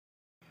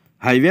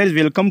Hi guys,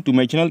 welcome to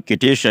my channel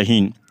Kete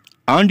Shaheen.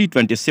 On the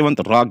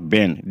 27th rock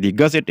band, the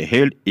Gazette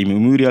held a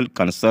memorial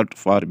concert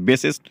for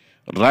bassist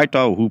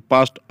writer who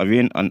passed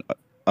away on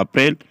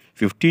April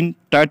 15,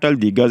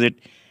 titled The Gazette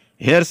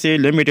Hearsay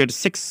Limited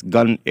 6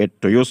 Gun at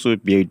Toyosu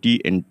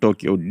PIT in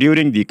Tokyo.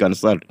 During the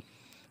concert,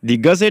 the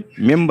Gazette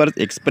members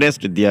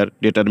expressed their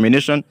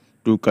determination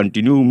to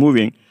continue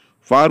moving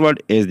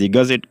forward as the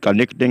Gazette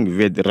connecting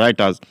with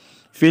writers'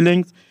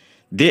 feelings.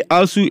 They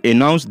also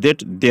announced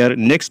that their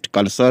next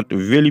concert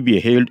will be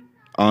held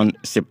on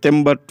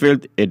September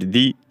 12th at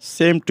the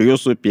same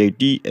Toyosu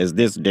PIT as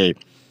this day.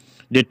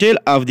 Details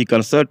of the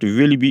concert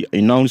will be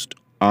announced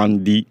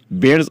on the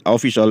band's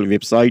official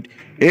website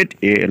at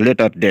a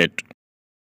later date.